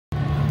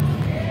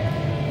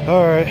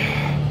Alright.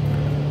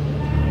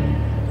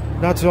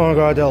 Not too long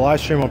ago I did a live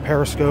stream on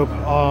Periscope.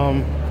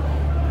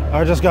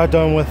 I just got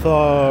done with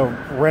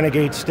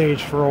Renegade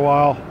stage for a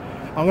while.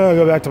 I'm gonna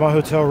go back to my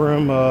hotel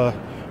room,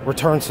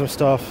 return some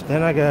stuff.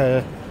 Then I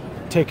gotta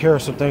take care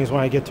of some things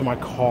when I get to my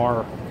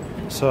car.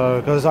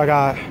 So, because I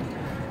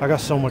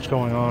got so much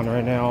going on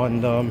right now,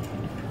 and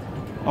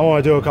I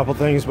want to do a couple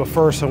things. But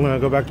first, I'm gonna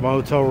go back to my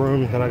hotel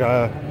room. Then I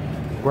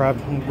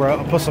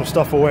gotta put some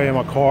stuff away in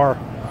my car.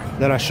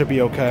 Then I should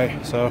be okay.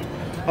 So,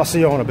 I'll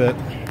see you in a bit.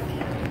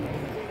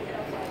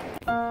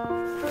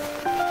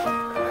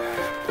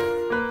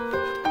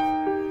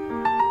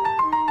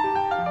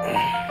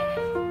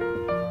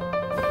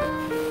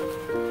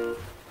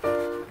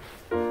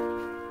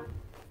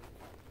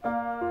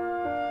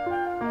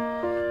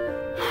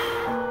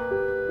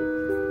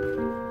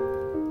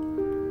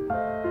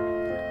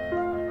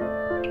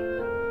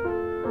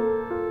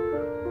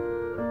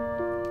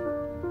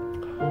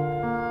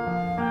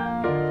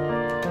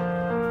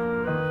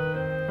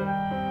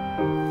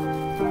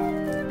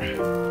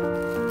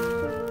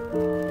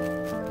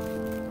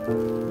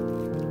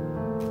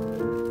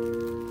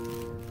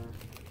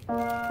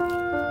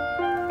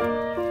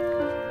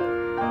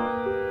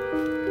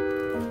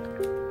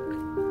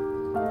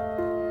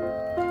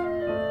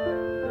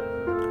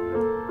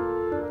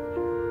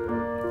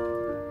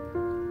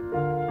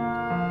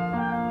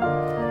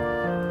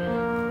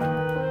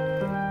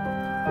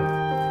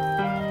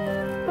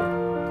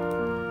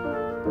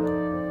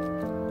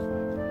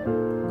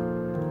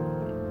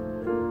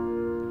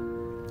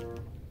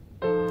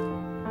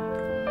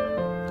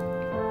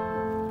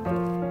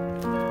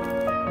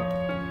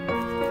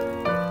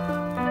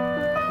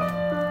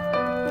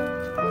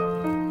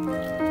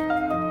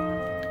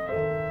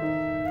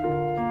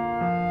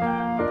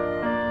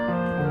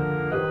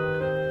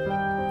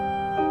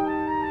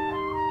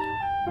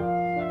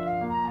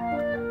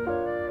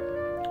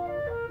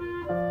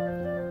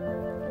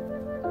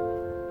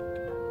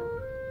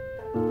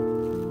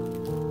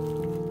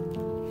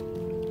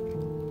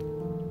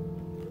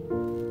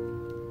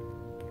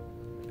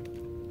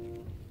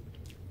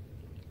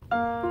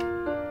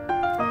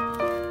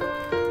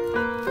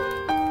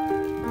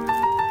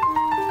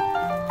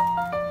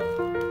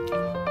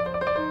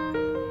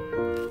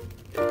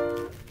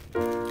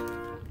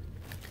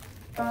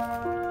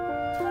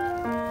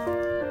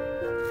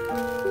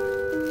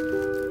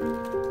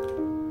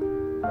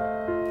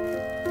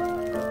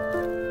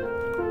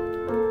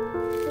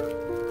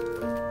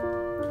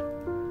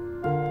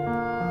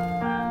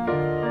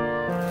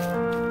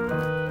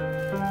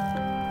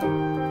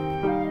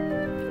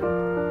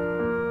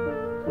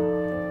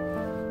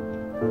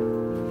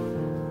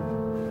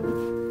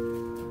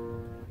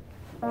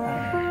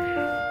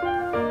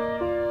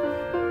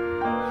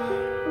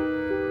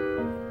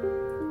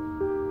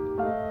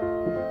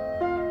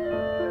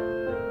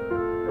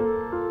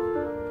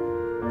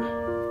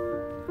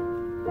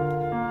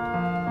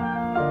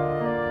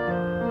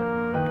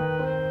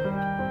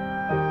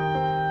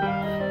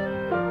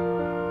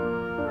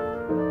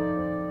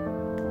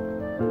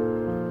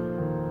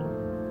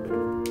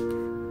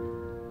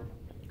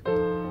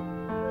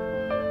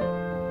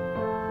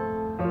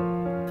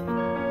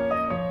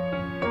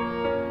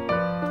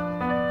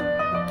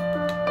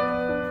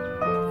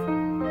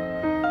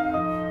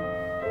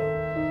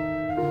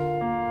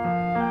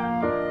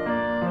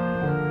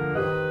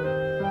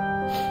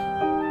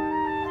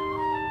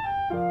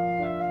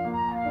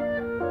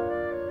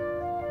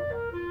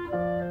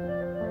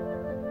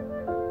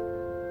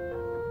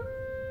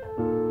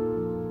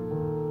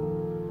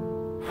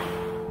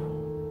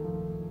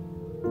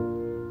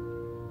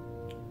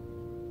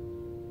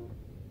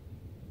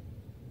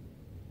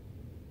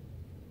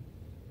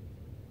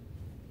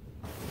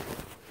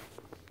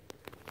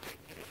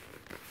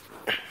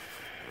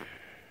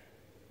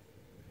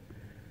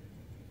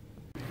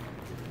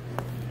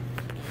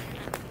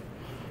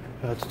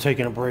 After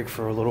taking a break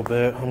for a little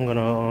bit, I'm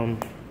gonna,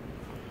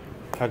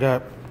 I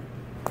got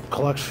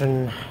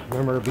collection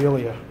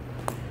memorabilia.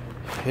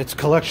 It's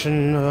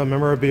collection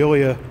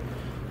memorabilia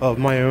of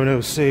my own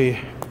OC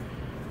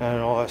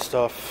and all that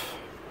stuff.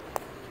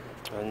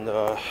 And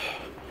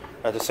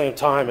at the same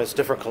time, it's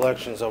different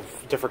collections of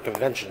different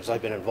conventions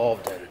I've been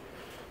involved in.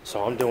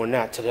 So I'm doing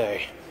that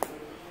today.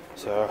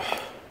 So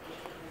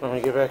when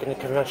we get back in the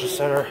convention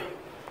center,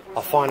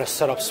 I'll find a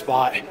setup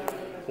spot,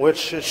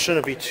 which it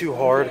shouldn't be too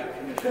hard,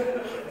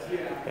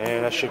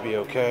 and that should be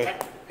okay.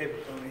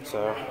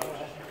 So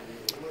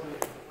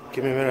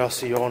give me a minute, I'll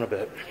see you all in a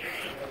bit.